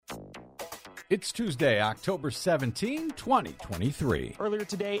It's Tuesday, October 17, 2023. Earlier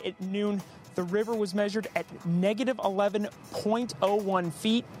today at noon, the river was measured at negative 11.01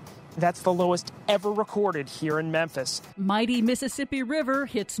 feet. That's the lowest ever recorded here in Memphis. Mighty Mississippi River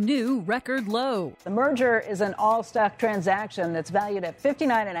hits new record low. The merger is an all-stock transaction that's valued at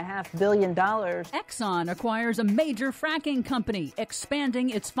 $59.5 billion. Exxon acquires a major fracking company, expanding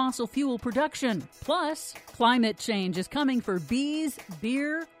its fossil fuel production. Plus, climate change is coming for bees,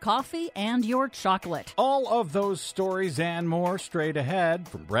 beer, coffee, and your chocolate. All of those stories and more straight ahead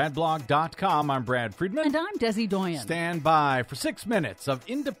from BradBlog.com. I'm Brad Friedman. And I'm Desi Doyen. Stand by for 6 minutes of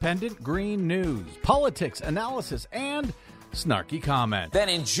independent green news, politics, analysis, and snarky comment. Then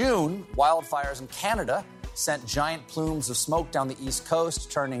in June, wildfires in Canada sent giant plumes of smoke down the East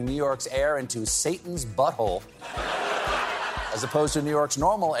Coast, turning New York's air into Satan's butthole. As opposed to New York's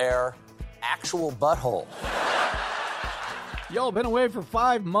normal air, actual butthole. Y'all been away for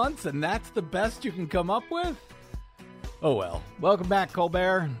 5 months, and that's the best you can come up with? Oh well. Welcome back,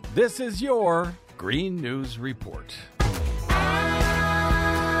 Colbert. This is your Green News Report.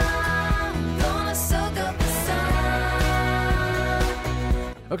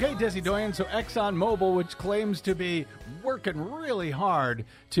 Okay, Desi Doyen, so ExxonMobil, which claims to be working really hard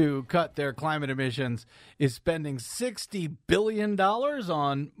to cut their climate emissions, is spending $60 billion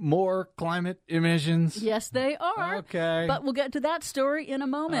on more climate emissions? Yes, they are. Okay. But we'll get to that story in a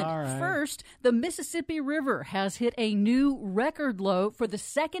moment. All right. First, the Mississippi River has hit a new record low for the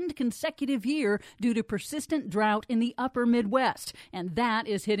second consecutive year due to persistent drought in the upper Midwest. And that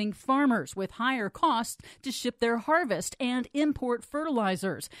is hitting farmers with higher costs to ship their harvest and import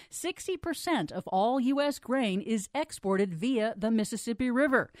fertilizers. 60% of all U.S. grain is exported via the Mississippi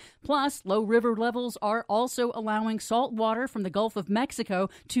River. Plus, low river levels are also allowing salt water from the Gulf of Mexico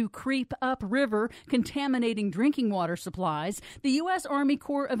to creep upriver, contaminating drinking water supplies. The U.S. Army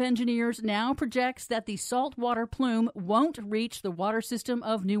Corps of Engineers now projects that the saltwater plume won't reach the water system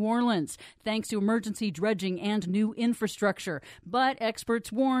of New Orleans, thanks to emergency dredging and new infrastructure. But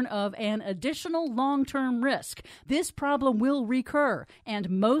experts warn of an additional long-term risk. This problem will recur, and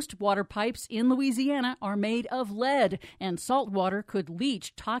most water pipes in Louisiana are made of lead, and salt water could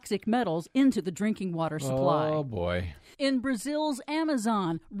leach toxic metals into the drinking water supply. Oh, boy. In Brazil's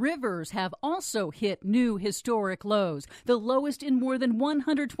Amazon, rivers have also hit new historic lows, the lowest in more than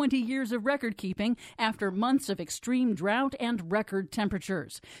 120 years of record keeping after months of extreme drought and record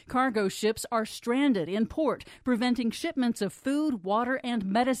temperatures. Cargo ships are stranded in port, preventing shipments of food, water, and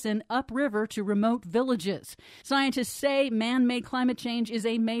medicine upriver to remote villages. Scientists say man-made climate change is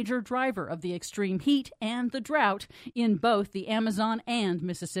a major driver of the extreme heat and the drought in both the Amazon and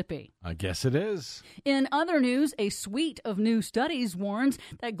Mississippi. I guess it is. In other news, a suite of new studies warns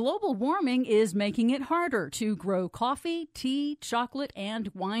that global warming is making it harder to grow coffee, tea, chocolate,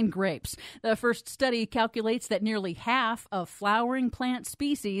 and wine grapes. The first study calculates that nearly half of flowering plant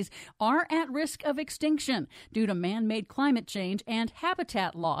species are at risk of extinction due to man-made climate change and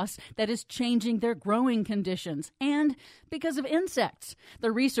habitat loss that is changing their growing conditions, and because of insects.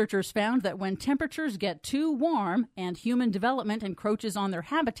 The researchers found that when temperatures get too warm and human development encroaches on their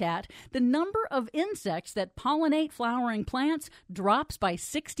habitat, the number of insects that pollinate flowering plants drops by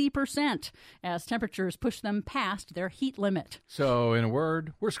 60% as temperatures push them past their heat limit. So, in a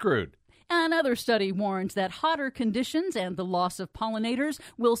word, we're screwed. Another study warns that hotter conditions and the loss of pollinators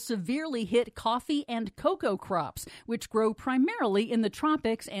will severely hit coffee and cocoa crops, which grow primarily in the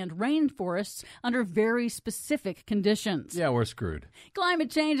tropics and rainforests under very specific conditions. Yeah, we're screwed.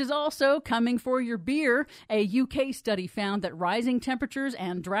 Climate change is also coming for your beer. A UK study found that rising temperatures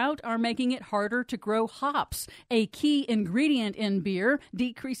and drought are making it harder to grow hops, a key ingredient in beer,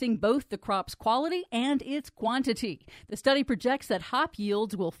 decreasing both the crop's quality and its quantity. The study projects that hop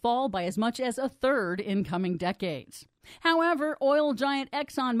yields will fall by as much as a third in coming decades. However, oil giant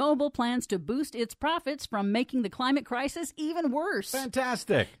ExxonMobil plans to boost its profits from making the climate crisis even worse.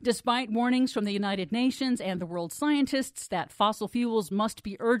 Fantastic. Despite warnings from the United Nations and the world scientists that fossil fuels must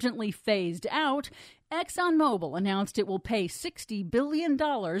be urgently phased out, ExxonMobil announced it will pay $60 billion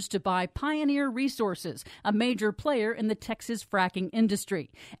to buy Pioneer Resources, a major player in the Texas fracking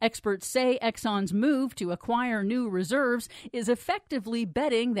industry. Experts say Exxon's move to acquire new reserves is effectively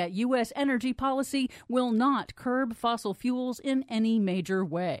betting that U.S. energy policy will not curb fossil fuels in any major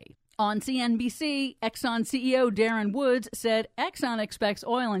way. On CNBC, Exxon CEO Darren Woods said Exxon expects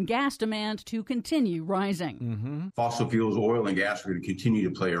oil and gas demand to continue rising. Fossil fuels, oil and gas are going to continue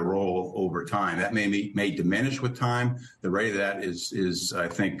to play a role over time. That may diminish with time. The rate of that is I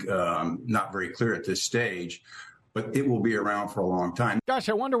think, not very clear at this stage, but it will be around for a long time. Gosh,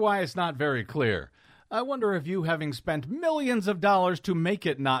 I wonder why it's not very clear. I wonder if you having spent millions of dollars to make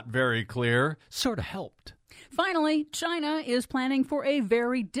it not very clear sort of helped. Finally, China is planning for a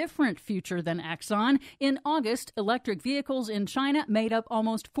very different future than Exxon. In August, electric vehicles in China made up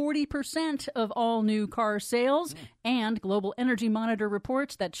almost 40% of all new car sales. And Global Energy Monitor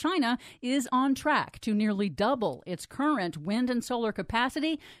reports that China is on track to nearly double its current wind and solar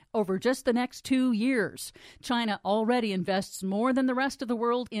capacity over just the next 2 years. China already invests more than the rest of the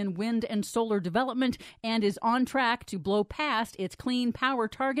world in wind and solar development and is on track to blow past its clean power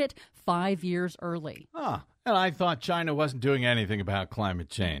target 5 years early. And I thought China wasn't doing anything about climate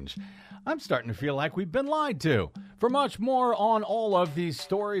change. I'm starting to feel like we've been lied to. For much more on all of these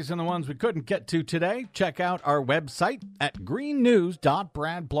stories and the ones we couldn't get to today, check out our website at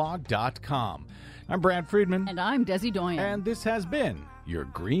greennews.bradblog.com. I'm Brad Friedman. And I'm Desi Doyen. And this has been your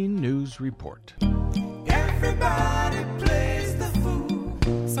Green News Report. Everybody plays the fool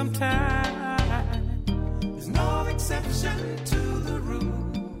sometimes. There's no exception to the rule.